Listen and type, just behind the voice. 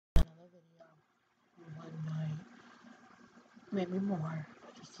one night, maybe more,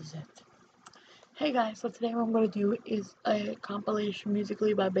 but this is it. Hey guys, so today what I'm going to do is a compilation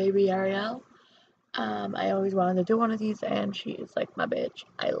musically by baby Ariel. I always wanted to do one of these, and she is like my bitch.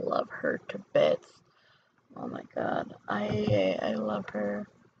 I love her to bits. Oh my god, I love her.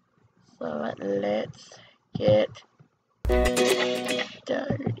 So let's get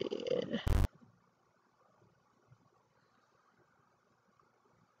started.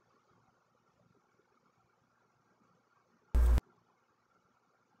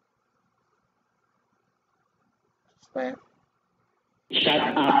 Swear.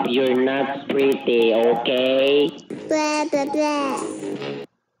 Shut up, you're not pretty, okay? Blah, blah, blah.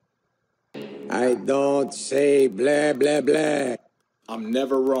 I don't say blah, blah, blah. I'm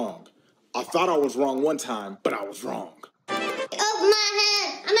never wrong. I thought I was wrong one time, but I was wrong. Open my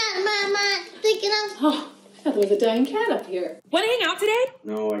head. I'm out of my mind. Thinking of... Oh, there's a dying cat up here. Want to hang out today?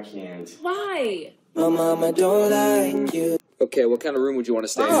 No, I can't. Why? My mama don't like you. Okay, what kind of room would you want to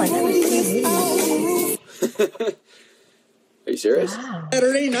stay in? Are you serious? Wow.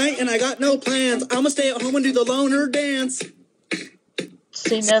 Saturday night and I got no plans. I'ma stay at home and do the loner dance.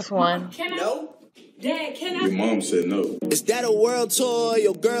 Sing this one. Can I? No? Dad, can I? Your mom said no. Is that a world tour or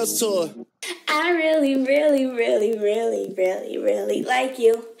your girl's tour? I really like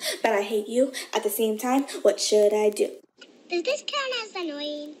you, but I hate you at the same time. What should I do? Does this count as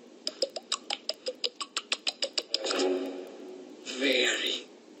annoying? Very.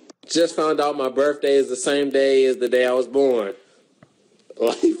 Just found out my birthday is the same day as the day I was born.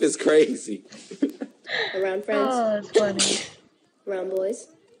 Life is crazy. Around friends, Oh, that's funny. around boys,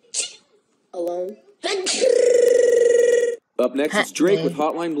 alone. Up next, it's Drake with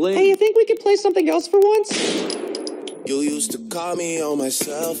Hotline Bling. Hey, you think we could play something else for once? You used to call me on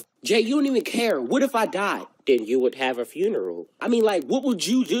myself. Jay, you don't even care. What if I died? Then you would have a funeral. I mean, like, what would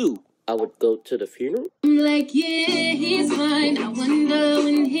you do? I would go to the funeral. I'm like, yeah, he's mine. I wonder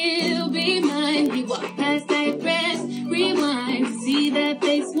when he'll be mine. We walk past, I press, rewind. See that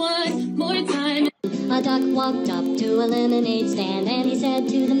face one more time. A duck walked up to a lemonade stand and he said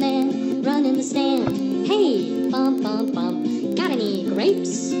to the man running the stand, "Hey, bump, bump, bump, got any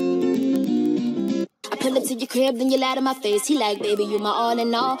grapes?" I pull up to your crib, then you lied to my face. He like, baby, you my all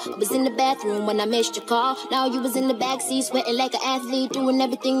in all. I was in the bathroom when I missed your call. Now you was in the backseat, sweating like an athlete, doing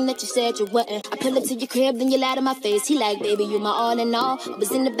everything that you said you wouldn't. I pull up to your crib, then you lied to my face. He like, baby, you my all in all. I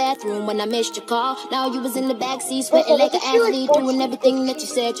was in the bathroom when I missed your call. Now you was in the backseat, sweating like an athlete, doing everything that you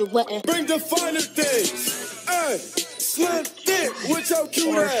said you wouldn't. Bring the finer things. Hey, slim thick with your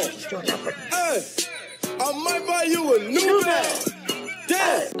cute ass. Hey, I might buy you a new bag.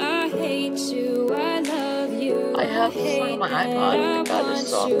 Damn. I hate you, I love you. I have this on my iPod. God, this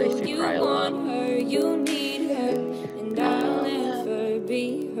song makes me cry a lot. Her, you need her, and I'll never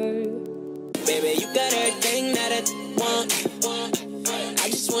be her. Baby, you got everything that I want. I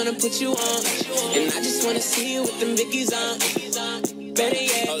just wanna put you on. And I just wanna see you with them Vickies on. Better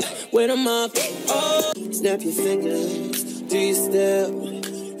yet, with them up. Oh. Snap your fingers, do your step.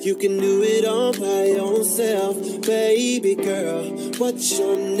 You can do it all by yourself. Baby girl, what's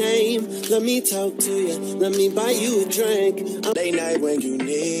your name? Let me talk to you, let me buy you a drink. Late night when you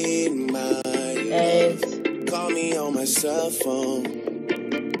need my love. Call me on my cell phone.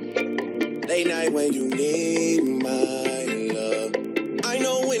 Late night when you need my love. I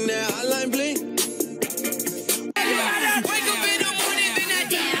know when that hotline blink. Wake up in the morning, then I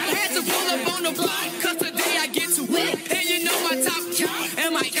had to pull up on the block, cause today I get to win. And you know my top job,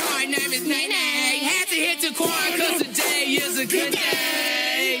 and my car name is Nene. Had to hit the choir, cause today is a good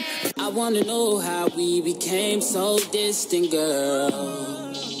day. I wanna know how we became so distant, girl.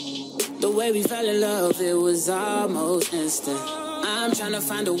 The way we fell in love, it was almost instant. I'm trying to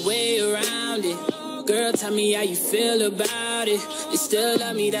find a way around it. Girl, tell me how you feel about it. You still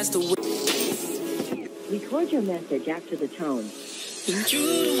love me, that's the way. Record your message after the tone. And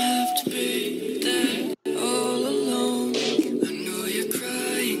you don't have to be there all alone. I know you're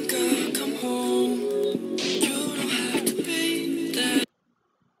crying, girl, come home. You don't have to be there.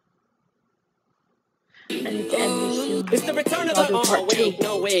 I need to end this soon. It's the return of the... Oh, wait,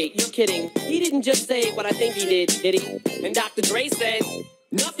 no, wait, you're kidding. He didn't just say what I think he did he? And Dr. Dre said...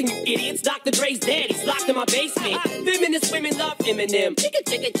 Nothing, you idiots. Dr. Dre's dead. He's locked in my basement. Feminist women love Eminem.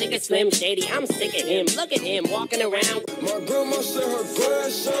 Chicka, Slim Shady. I'm sick of him. Look at him walking around. My grandma said her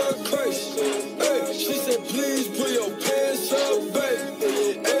grandson crazy. Hey, she said, please put your pants up,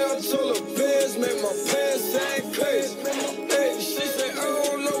 baby. Hey, I told her bands make my pants act crazy. Hey, she said, I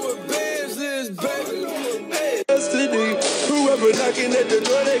don't know what bands is, baby. Hey, yesterday, whoever knocking at the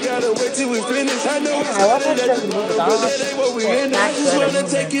door, they gotta wait till we finish. I know it's hard, but that ain't what we And I just wanna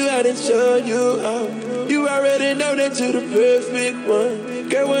take you out and show you out. You already know that you're the perfect one.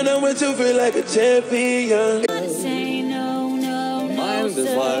 Girl, when I'm with you, feel like a champion. Say no, no, no, Mind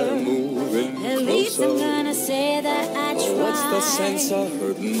if I move in At least I'm closer? gonna say that I tried. What's the sense of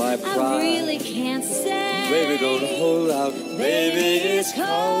hurting my I pride? really can't say. Baby, don't hold out. Baby, it's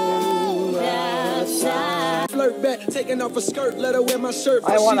cold outside. Flirt back, taking off her skirt, let her wear my shirt.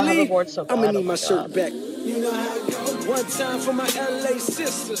 I want to have a board so bad. I'ma need my Oh shirt God. back. You know how it goes. One time for my LA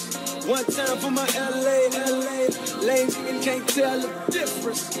sisters. One time for my LA lanes and can't tell the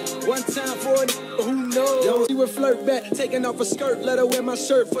difference. One time for a who knows. Yo, she would flirt back, taking off her skirt, let her wear my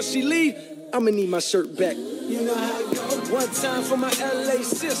shirt. Before she leave, I'ma need my shirt back. You know how it goes. One time for my LA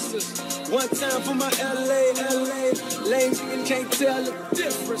sisters. One time for my LA lanes and can't tell the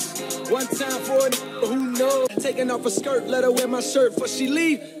difference. One time for a who knows. Taking off her skirt, let her wear my shirt. Before she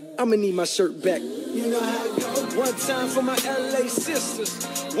leave, I'ma need my shirt back. You know how it goes. One time for my LA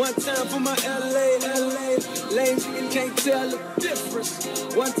sisters. One time for my LA lanes and can't tell the difference.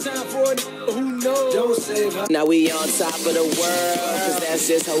 One time for a who knows. Don't save her. Now we on top of the world, cause that's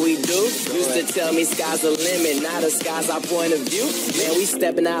just how we do. Used to tell me sky's the limit, now the sky's our point of view. Man, we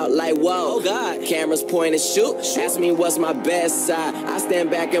stepping out like whoa, oh God. Cameras point and shoot. Ask me what's my best side, I stand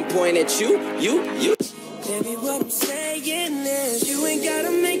back and point at you. Baby, what I'm saying is, you ain't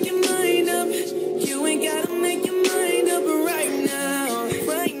gotta make your mind up. You ain't gotta make your mind up right now.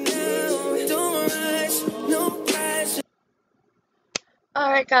 Right now, don't rush, no pressure.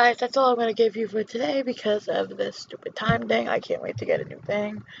 Alright guys, that's all I'm going to give you for today because of this stupid time thing. I can't wait to get a new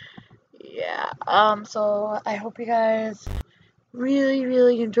thing. Yeah, so I hope you guys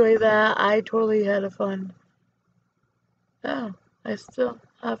really enjoy that. I totally had a fun. Oh, I still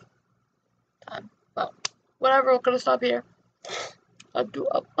have time. Well, whatever, we're going to stop here. I'll do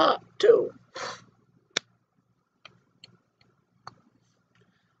a part 2.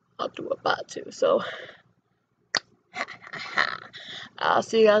 I'll do a part 2, so I'll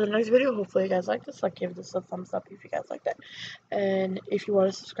see you guys in the next video. Hopefully you guys like this. Like, give this a thumbs up if you guys like that. And if you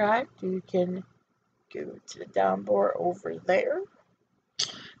want to subscribe, you can go to the down bar over there.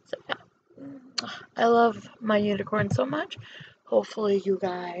 So yeah, I love my unicorn so much. Hopefully you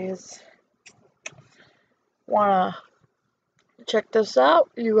guys wanna check this out.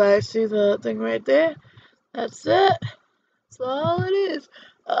 You guys see the thing right there? That's it. That's all it is.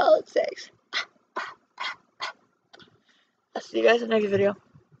 All it takes. I'll see you guys in the next video.